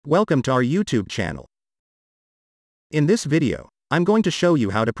Welcome to our YouTube channel. In this video, I'm going to show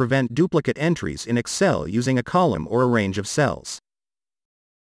you how to prevent duplicate entries in Excel using a column or a range of cells.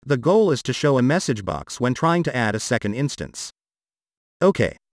 The goal is to show a message box when trying to add a second instance.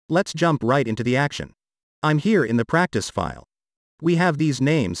 Okay, let's jump right into the action. I'm here in the practice file. We have these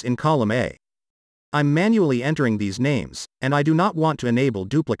names in column A. I'm manually entering these names, and I do not want to enable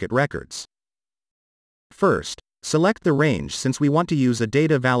duplicate records. First, select the range since we want to use a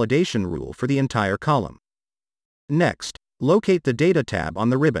data validation rule for the entire column. Next, locate the Data tab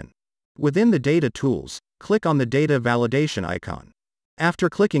on the ribbon. Within the Data tools, click on the Data Validation icon. After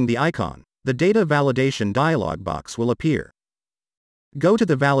clicking the icon, the Data Validation dialog box will appear. Go to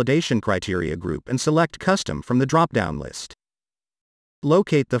the Validation Criteria group and select Custom from the drop-down list.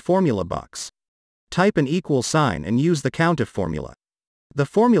 Locate the Formula box. Type an equal sign and use the COUNTIF formula. The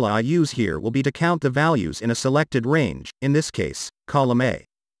formula I use here will be to count the values in a selected range, in this case, column A.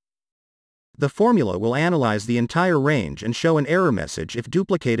 The formula will analyze the entire range and show an error message if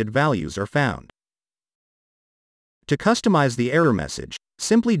duplicated values are found. To customize the error message,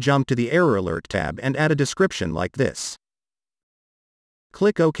 simply jump to the Error Alert tab and add a description like this.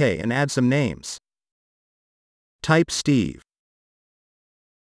 Click OK and add some names. Type Steve.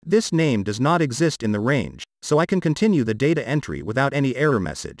 This name does not exist in the range, so I can continue the data entry without any error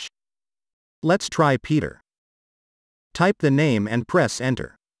message. Let's try Peter. Type the name and press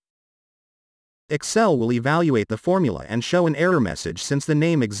Enter. Excel will evaluate the formula and show an error message since the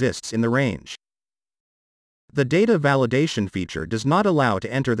name exists in the range. The data validation feature does not allow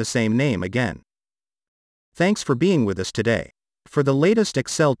to enter the same name again. Thanks for being with us today. For the latest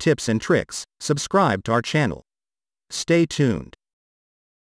Excel tips and tricks, subscribe to our channel. Stay tuned.